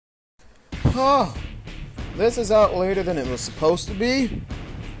Oh, this is out later than it was supposed to be.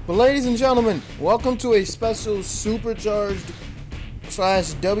 But ladies and gentlemen, welcome to a special supercharged /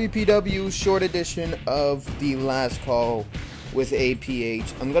 WPW short edition of The Last Call with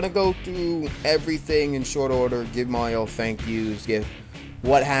APH. I'm going to go through everything in short order, give my thank yous, give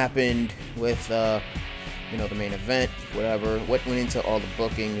what happened with, the main event, whatever, what went into all the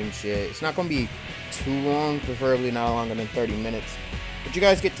booking and shit. It's not going to be too long, preferably not longer than 30 minutes. But you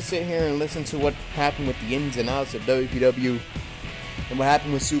guys get to sit here and listen to what happened with the ins and outs of WPW and what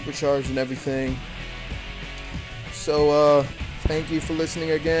happened with Supercharged and everything. So, thank you for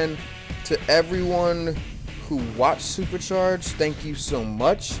listening again. To everyone who watched Supercharged, thank you so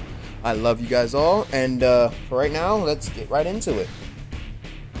much. I love you guys all. And for right now, let's get right into it.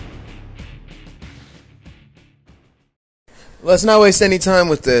 Let's not waste any time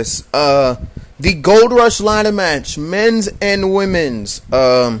with this. The Gold Rush ladder match, men's and women's.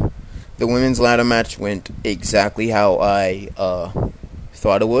 The women's ladder match went exactly how I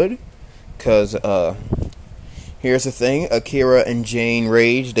thought it would. Because here's the thing, Akira and Jane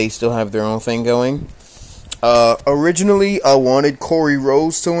Rage, they still have their own thing going. Originally, I wanted Corey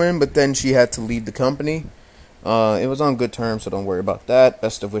Rose to win, but then she had to leave the company. It was on good terms, so don't worry about that.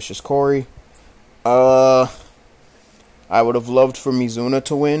 Best of wishes, Corey. I would have loved for Mizuna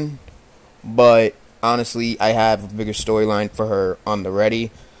to win, but honestly, I have a bigger storyline for her on the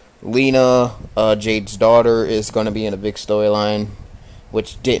ready. Lena, Jade's daughter, is going to be in a big storyline,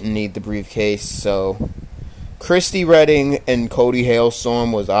 which didn't need the briefcase. So, Christy Redding and Cody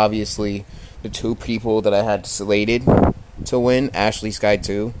Hailstorm was obviously the two people that I had slated to win. Ashley Sky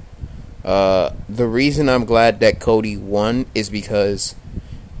too. The reason I'm glad that Cody won is because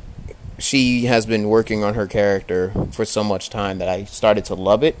she has been working on her character for so much time that I started to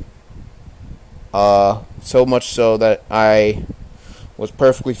love it. So much so that I was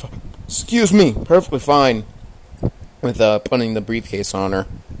perfectly fine with putting the briefcase on her.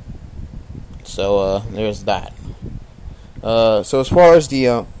 So there's that. So as far as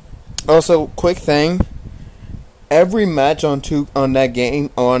the also quick thing, every match on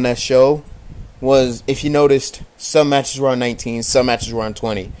that show was, if you noticed, some matches were on 19, some matches were on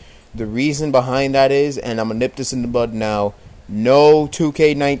 20. The reason behind that is, and I'm going to nip this in the bud now, no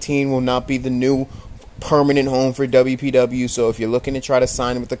 2K19 will not be the new permanent home for WPW, so if you're looking to try to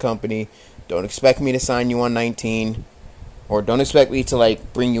sign with the company, don't expect me to sign you on 19, or don't expect me to,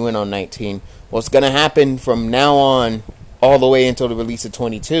 bring you in on 19. What's going to happen from now on, all the way until the release of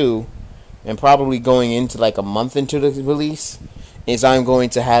 22, and probably going into, a month into the release, is I'm going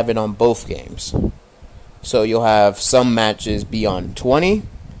to have it on both games. So you'll have some matches be on 20,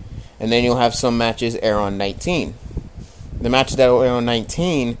 and then you'll have some matches air on 19. The matches that will air on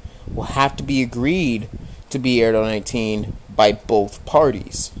 19 will have to be agreed to be aired on 19 by both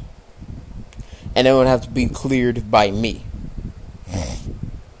parties. And it would have to be cleared by me.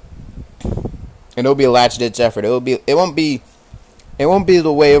 And it'll be a last-ditch effort. It won't be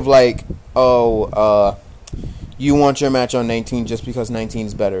the way of you want your match on 19 just because 19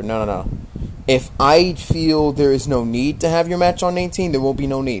 is better. No. If I feel there is no need to have your match on 19, there will be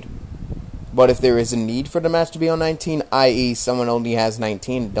no need. But if there is a need for the match to be on 19, i.e. someone only has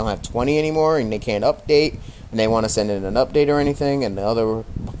 19 and don't have 20 anymore, and they can't update, and they want to send in an update or anything, and the other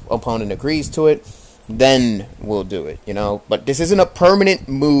opponent agrees to it, then we'll do it, But this isn't a permanent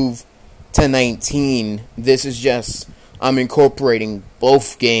move to 19. This is just, I'm incorporating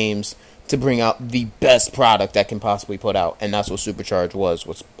both games to bring out the best product I can possibly put out, and that's what Supercharged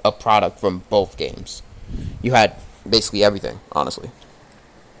was a product from both games. You had basically everything, honestly.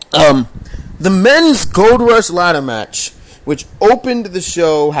 The men's Gold Rush ladder match, which opened the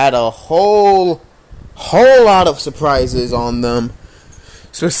show, had a whole lot of surprises on them.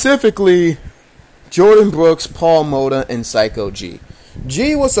 Specifically, Jordan Brooks, Paul Moda, and Psycho G.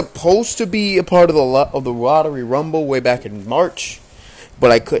 G was supposed to be a part of the Lottery Rumble way back in March,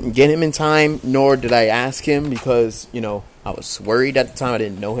 but I couldn't get him in time, nor did I ask him because, I was worried at the time. I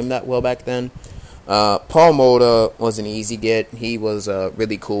didn't know him that well back then. Paul Moda was an easy get. He was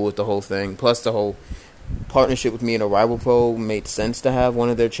really cool with the whole thing. Plus, the whole partnership with me and Arrival Pro made sense to have one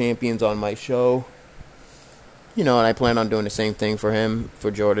of their champions on my show. And I plan on doing the same thing for him,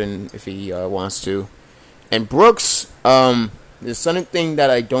 for Jordan, if he wants to. And Brooks, there's something that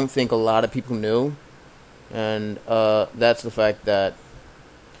I don't think a lot of people knew, and that's the fact that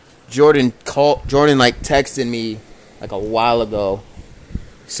Jordan texted me a while ago,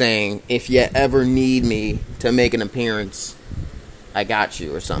 saying, if you ever need me to make an appearance, I got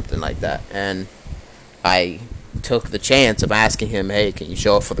you, or something like that. And I took the chance of asking him, hey, can you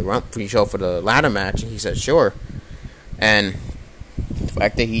show up for the ladder match? And he said, sure. And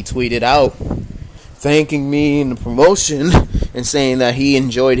fact that he tweeted out thanking me in the promotion and saying that he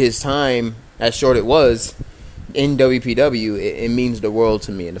enjoyed his time, as short it was, in WPW, it means the world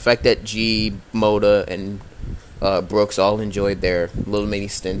to me. And the fact that G, Moda, and Brooks all enjoyed their little mini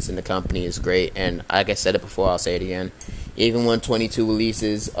stints in the company is great. And like I said it before, I'll say it again. Even when 22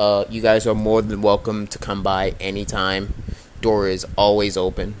 releases, you guys are more than welcome to come by anytime. Door is always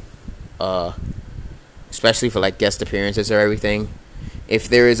open, especially for like guest appearances or everything. If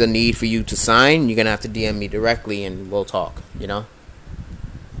there is a need for you to sign, you're gonna have to DM me directly and we'll talk, you know.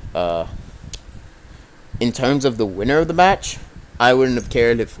 In terms of the winner of the match, I wouldn't have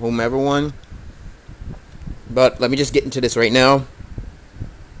cared if whomever won. But let me just get into this right now.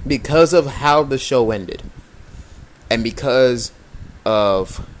 Because of how the show ended, and because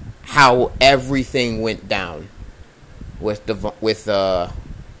of how everything went down with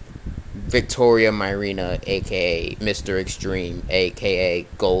Victoria Myrina, aka Mr. Extreme, aka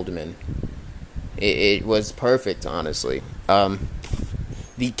Goldman, it was perfect, honestly.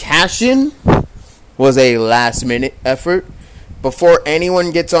 The cash-in was a last-minute effort. Before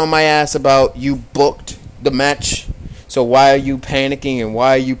anyone gets on my ass about you booked the match, so why are you panicking and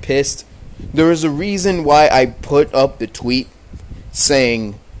why are you pissed? There is a reason why I put up the tweet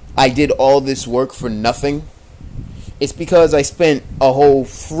saying I did all this work for nothing. It's because I spent a whole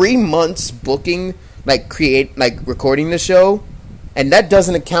 3 months booking, recording the show, and that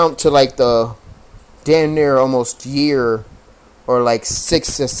doesn't account to like the damn near almost year or like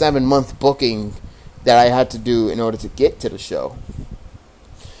 6 or 7 month booking that I had to do in order to get to the show.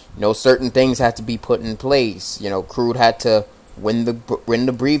 You know, certain things had to be put in place. You know, Crude had to win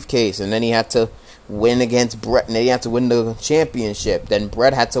the briefcase, and then he had to win against Brett, and then he had to win the championship. Then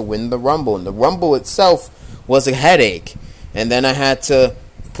Brett had to win the Rumble, and the Rumble itself was a headache. And then I had to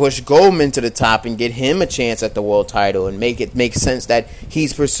push Goldman to the top and get him a chance at the world title and make it make sense that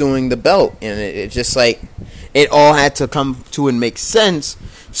he's pursuing the belt. And it just like, it all had to come to and make sense.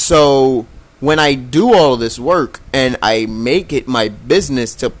 So when I do all this work and I make it my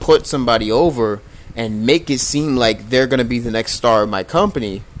business to put somebody over and make it seem like they're going to be the next star of my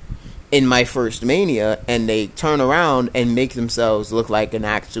company in my first Mania, and they turn around and make themselves look like an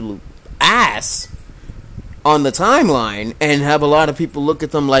absolute ass on the timeline and have a lot of people look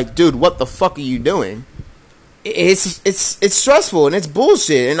at them like, dude, what the fuck are you doing? It's stressful and it's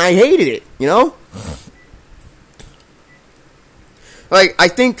bullshit and I hated it, you know? Like, I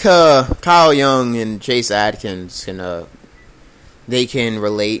think Kyle Young and Chase Adkins they can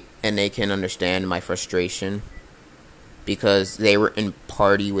relate and they can understand my frustration because they were in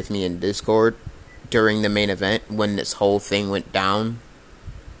party with me in Discord during the main event when this whole thing went down,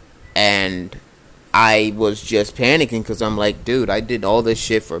 and I was just panicking because I'm like, dude, I did all this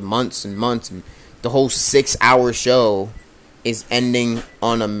shit for months and months, and the whole 6-hour show is ending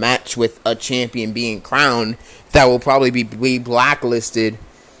on a match with a champion being crowned that will probably be blacklisted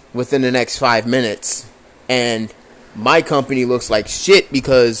within the next 5 minutes. And my company looks like shit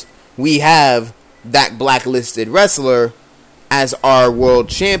because we have that blacklisted wrestler as our world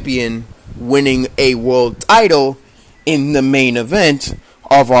champion winning a world title in the main event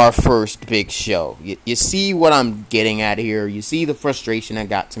of our first big show. You see what I'm getting at here? You see the frustration that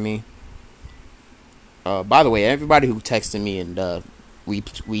got to me? By the way, everybody who texted me and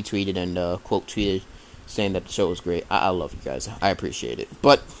retweeted and quote tweeted saying that the show was great, I love you guys. I appreciate it.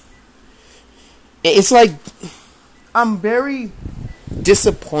 But it's like, I'm very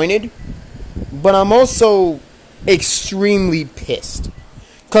disappointed, but I'm also extremely pissed.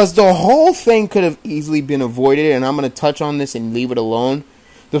 Because the whole thing could have easily been avoided, and I'm going to touch on this and leave it alone.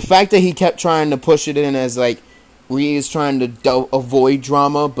 The fact that he kept trying to push it in as like, Rhea is trying to avoid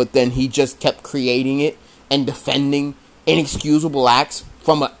drama, but then he just kept creating it and defending inexcusable acts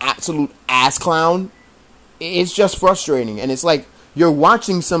from an absolute ass clown. It's just frustrating. And it's like, you're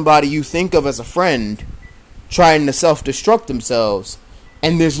watching somebody you think of as a friend trying to self-destruct themselves,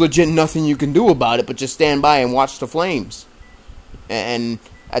 and there's legit nothing you can do about it but just stand by and watch the flames. And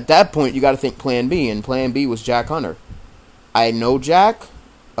at that point, you got to think Plan B, and Plan B was Jack Hunter. I know Jack.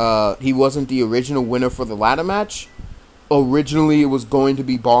 He wasn't the original winner for the ladder match. Originally, it was going to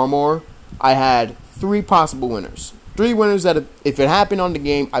be Barmore. I had 3 possible winners. 3 winners that, if it happened on the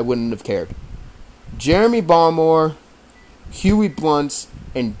game, I wouldn't have cared. Jeremy Barmore, Huey Blunt,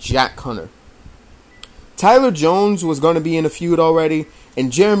 and Jack Hunter. Tyler Jones was going to be in a feud already,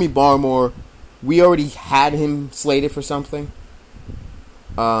 and Jeremy Barmore, we already had him slated for something.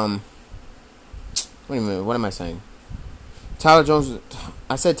 Wait a minute, what am I saying? Tyler Jones,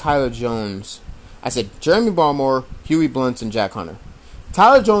 I said Tyler Jones. I said Jeremy Barmore, Huey Blunt, and Jack Hunter.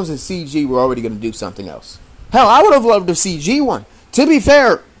 Tyler Jones and CG were already going to do something else. Hell, I would have loved if CG won. To be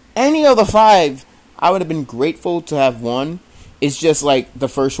fair, any of the 5, I would have been grateful to have won. It's just like the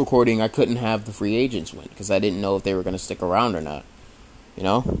first recording, I couldn't have the free agents win because I didn't know if they were going to stick around or not. You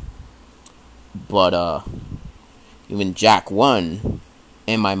know? But, even Jack won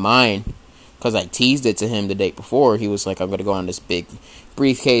in my mind because I teased it to him the day before. He was like, I'm going to go on this big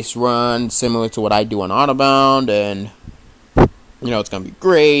briefcase run similar to what I do on Autobound, and, it's going to be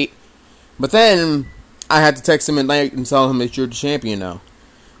great. But then I had to text him at night and tell him that you're the champion now.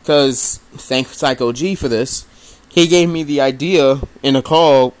 Because, thank Psycho G for this. He gave me the idea in a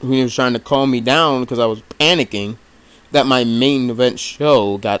call. He was trying to calm me down because I was panicking that my main event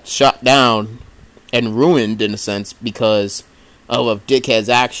show got shot down and ruined, in a sense, because of a dickhead's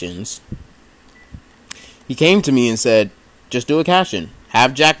actions. He came to me and said, just do a cash-in.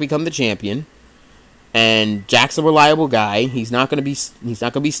 Have Jack become the champion. And Jack's a reliable guy. He's not gonna be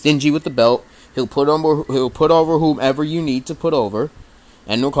stingy with the belt. He'll put over whomever you need to put over,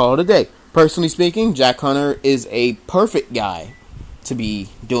 and we'll call it a day. Personally speaking, Jack Hunter is a perfect guy to be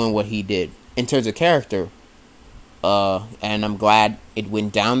doing what he did in terms of character. And I'm glad it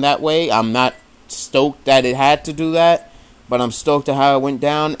went down that way. I'm not stoked that it had to do that, but I'm stoked at how it went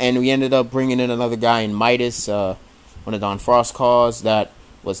down. And we ended up bringing in another guy in Midas, one of Don Frost's calls that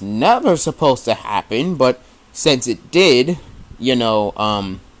was never supposed to happen, but since it did,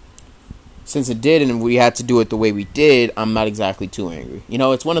 since it did and we had to do it the way we did, I'm not exactly too angry.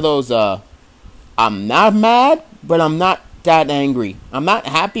 It's one of those, I'm not mad, but I'm not that angry. I'm not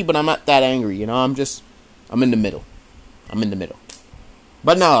happy, but I'm not that angry. I'm in the middle.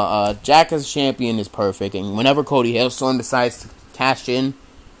 But no, Jack as champion is perfect, and whenever Cody Hailstorm decides to cash in,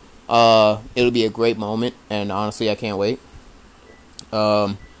 it'll be a great moment, and honestly, I can't wait.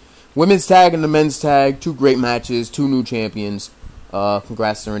 Women's tag and the men's tag, 2 great matches, 2 new champions.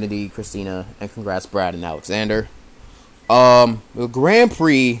 Congrats Serenity, Christina, and congrats Brad and Alexander. The Grand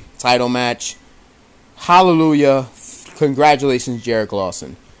Prix title match, hallelujah, congratulations Jarek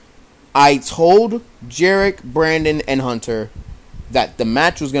Lawson. I told Jarek, Brandon, and Hunter that the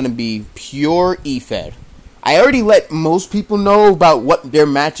match was going to be pure E-Fed. I already let most people know about what their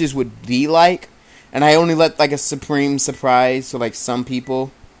matches would be like, and I only let like a supreme surprise for some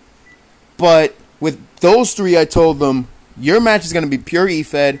people. But with those 3, I told them, your match is going to be pure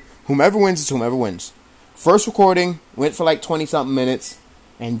E-Fed. Whomever wins is whomever wins. First recording went for 20-something minutes,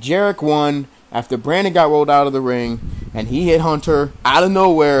 and Jarek won after Brandon got rolled out of the ring, and he hit Hunter out of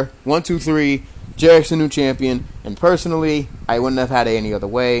nowhere. 1, 2, 3. Jarek's the new champion, and personally, I wouldn't have had it any other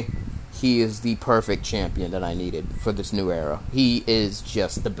way. He is the perfect champion that I needed for this new era. He is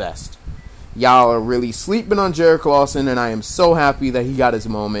just the best. Y'all are really sleeping on Jarek Lawson, and I am so happy that he got his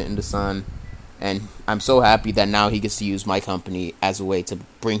moment in the sun. And I'm so happy that now he gets to use my company as a way to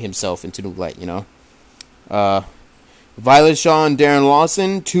bring himself into new light, Violet Shaw and Darren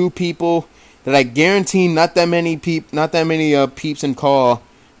Lawson, 2 people that I guarantee not that many peeps and call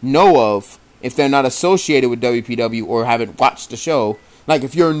know of if they're not associated with WPW or haven't watched the show. Like,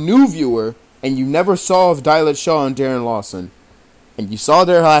 if you're a new viewer and you never saw Violet Shaw and Darren Lawson, and you saw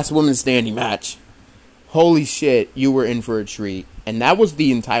their last women's standing match, holy shit, you were in for a treat. And that was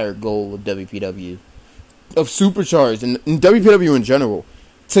the entire goal of WPW, of Supercharged, and WPW in general,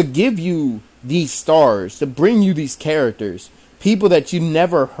 to give you these stars, to bring you these characters, people that you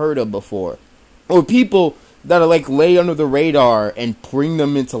never heard of before, or people that are lay under the radar and bring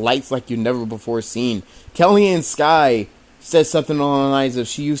them into lights like you've never before seen. Kellyanne Sky says something along the lines of,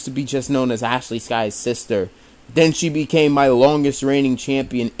 she used to be just known as Ashley Sky's sister. Then she became my longest reigning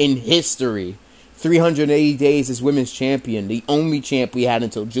champion in history. 380 days as women's champion. The only champ we had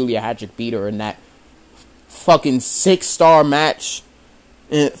until Julia Hattrick beat her in that fucking 6-star match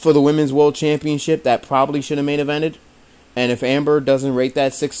for the Women's World Championship that probably should have main evented. And if Amber doesn't rate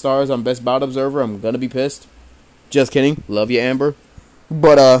that 6 stars on Best Bout Observer, I'm gonna be pissed. Just kidding. Love you, Amber.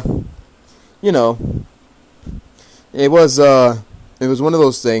 But, it was one of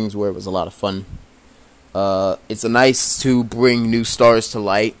those things where it was a lot of fun. It's nice to bring new stars to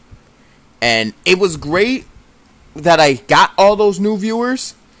light. And it was great that I got all those new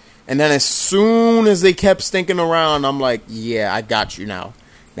viewers. And then as soon as they kept stinking around, I'm like, yeah, I got you now.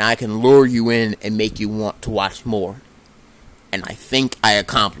 Now I can lure you in and make you want to watch more. And I think I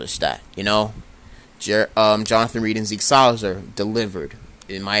accomplished that, Jonathan Reed and Zeke Salazar delivered,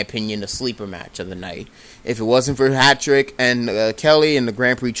 in my opinion, the sleeper match of the night. If it wasn't for Hattrick and Kelly and the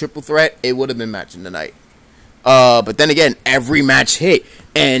Grand Prix triple threat, it would have been match of the night. But then again, every match hit.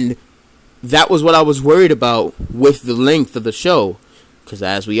 And that was what I was worried about with the length of the show. Because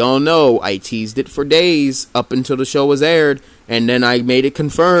as we all know, I teased it for days up until the show was aired. And then I made it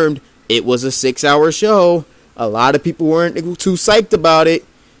confirmed it was a 6-hour show. A lot of people weren't too psyched about it.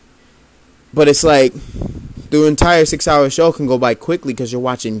 But it's like the entire 6-hour show can go by quickly because you're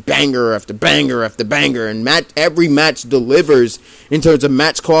watching banger after banger after banger. And every match delivers in terms of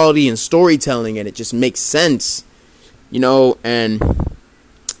match quality and storytelling. And it just makes sense. You know, and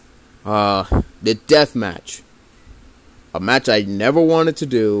the death match. A match I never wanted to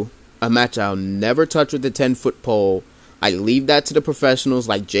do. A match I'll never touch with the 10-foot pole. I leave that to the professionals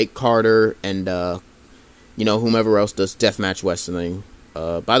like Jake Carter and, whomever else does deathmatch wrestling.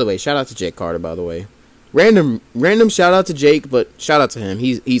 By the way, shout out to Jake Carter, by the way. Random shout out to Jake, but shout out to him.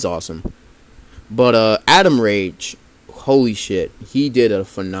 He's awesome. But Adam Rage, holy shit. He did a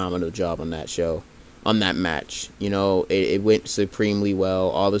phenomenal job on that show. On that match. You know, it went supremely well.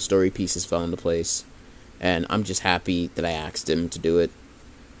 All the story pieces fell into place. And I'm just happy that I asked him to do it.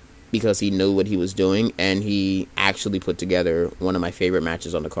 Because he knew what he was doing, and he actually put together one of my favorite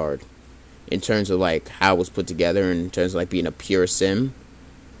matches on the card. In terms of, like, how it was put together, in terms of, like, being a pure sim.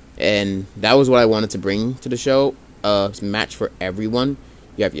 And that was what I wanted to bring to the show. Match for everyone.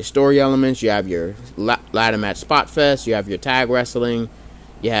 You have your story elements, you have your ladder match spot fest, you have your tag wrestling,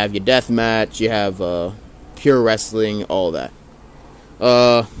 you have your death match, you have pure wrestling, all that.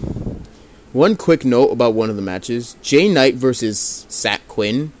 One quick note about one of the matches. Jay Knight versus Zach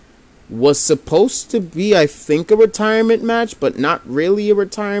Quinn was supposed to be, I think, a retirement match, but not really a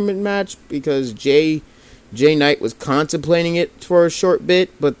retirement match because Jay Knight was contemplating it for a short bit,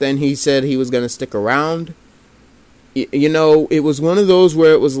 but then he said he was going to stick around. You know, it was one of those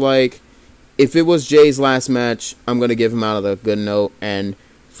where it was like, if it was Jay's last match, I'm going to give him out of the good note, and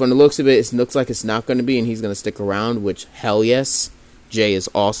from the looks of it, it looks like it's not going to be, and he's going to stick around, which, hell yes. Jay is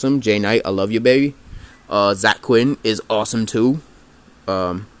awesome. Jay Knight, I love you, baby. Zach Quinn is awesome, too.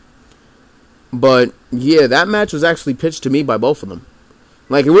 But, yeah, that match was actually pitched to me by both of them.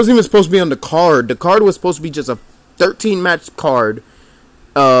 Like, it wasn't even supposed to be on the card. The card was supposed to be just a 13-match card,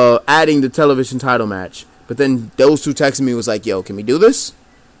 adding the television title match. But then those two texted me, was like, yo, can we do this?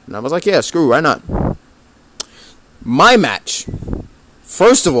 And I was like, yeah, screw, why not? My match.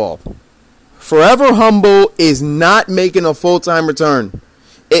 First of all, Forever Humble is not making a full-time return.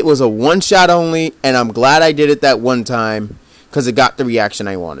 It was a one-shot only, and I'm glad I did it that one time, because it got the reaction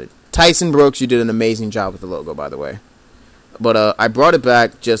I wanted. Tyson Brooks, you did an amazing job with the logo, by the way. But I brought it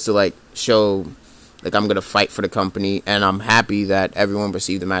back just to, like, show, like, I'm going to fight for the company. And I'm happy that everyone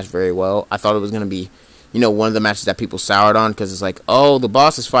received the match very well. I thought it was going to be, one of the matches that people soured on. Because it's like, oh, the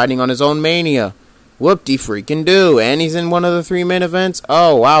boss is fighting on his own Mania. Whoop-de-freaking do. And he's in one of the 3 main events.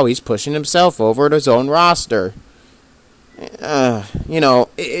 Oh, wow, he's pushing himself over at his own roster.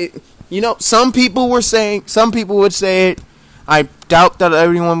 Some people would say it. I doubt that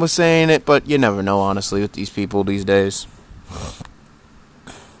everyone was saying it, but you never know, honestly, with these people these days.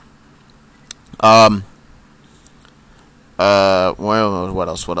 What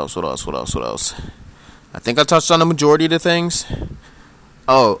else? I think I touched on the majority of the things.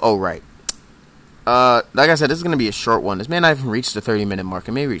 Oh, right. Like I said, this is going to be a short one. This may not even reach the 30-minute mark.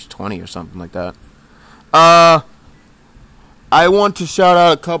 It may reach 20 or something like that. I want to shout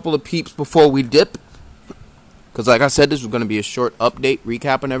out a couple of peeps before we dip. Because like I said, this was going to be a short update,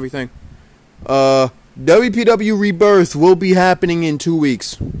 recap and everything. WPW Rebirth will be happening in 2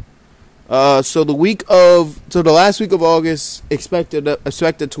 weeks. So the last week of August, expect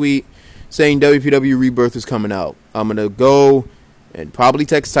a tweet saying WPW Rebirth is coming out. I'm going to go and probably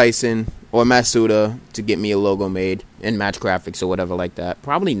text Tyson or Masuda to get me a logo made and match graphics or whatever like that.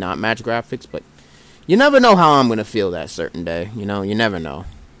 Probably not match graphics, but you never know how I'm going to feel that certain day. You never know.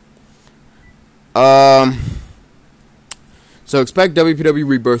 So expect WPW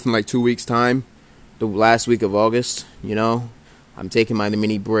Rebirth in like 2 weeks' time. The last week of August, I'm taking my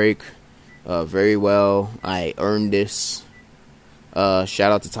mini break very well. I earned this. Shout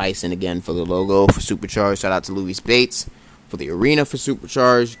out to Tyson again for the logo for Supercharged. Shout out to Louis Bates for the arena for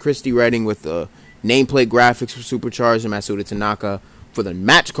Supercharged. Christy Redding with the nameplate graphics for Supercharged. And Masuda Tanaka for the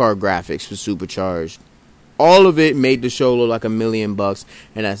match card graphics for Supercharged. All of it made the show look like $1 million.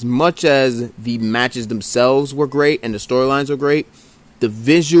 And as much as the matches themselves were great and the storylines were great, the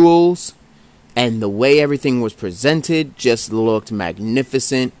visuals and the way everything was presented just looked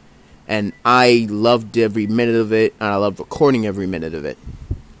magnificent. And I loved every minute of it. And I loved recording every minute of it.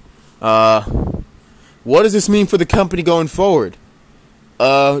 What does this mean for the company going forward?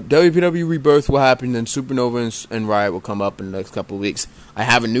 WPW Rebirth will happen, then Supernova and Riot will come up in the next couple of weeks. I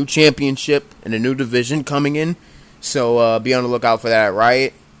have a new championship and a new division coming in, so be on the lookout for that at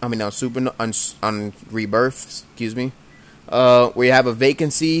Riot. On Rebirth, excuse me. We have a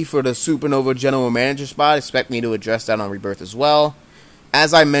vacancy for the Supernova general manager spot. Expect me to address that on Rebirth as well.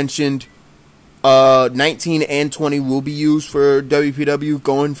 As I mentioned, 19 and 20 will be used for WPW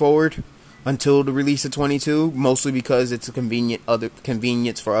going forward until the release of 22, mostly because it's a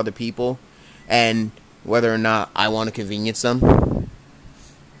convenience for other people, and whether or not I want to convenience them.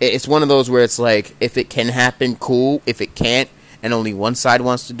 It's one of those where it's like, if it can happen, cool. If it can't, and only one side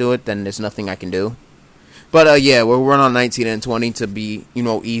wants to do it, then there's nothing I can do. But yeah, we'll run on 19 and 20 to be,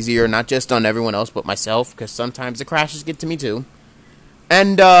 easier, not just on everyone else, but myself, because sometimes the crashes get to me too.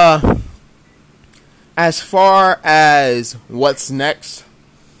 And as far as what's next,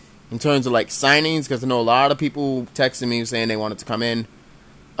 in terms of like signings, because I know a lot of people texting me saying they wanted to come in,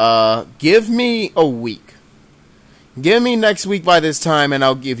 give me a week. Give me next week by this time, and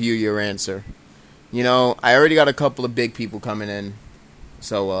I'll give you your answer. I already got a couple of big people coming in.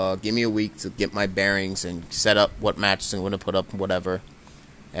 So, give me a week to get my bearings and set up what matches I'm going to put up and whatever.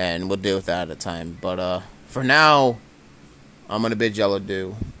 And we'll deal with that at a time. But, for now, I'm going to bid y'all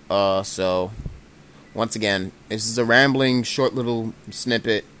adieu. So, once again, this is a rambling, short little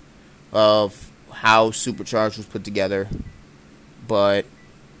snippet of how Supercharged was put together. But,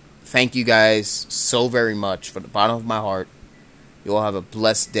 thank you guys so very much from the bottom of my heart. You all have a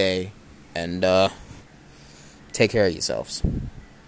blessed day. And, take care of yourselves.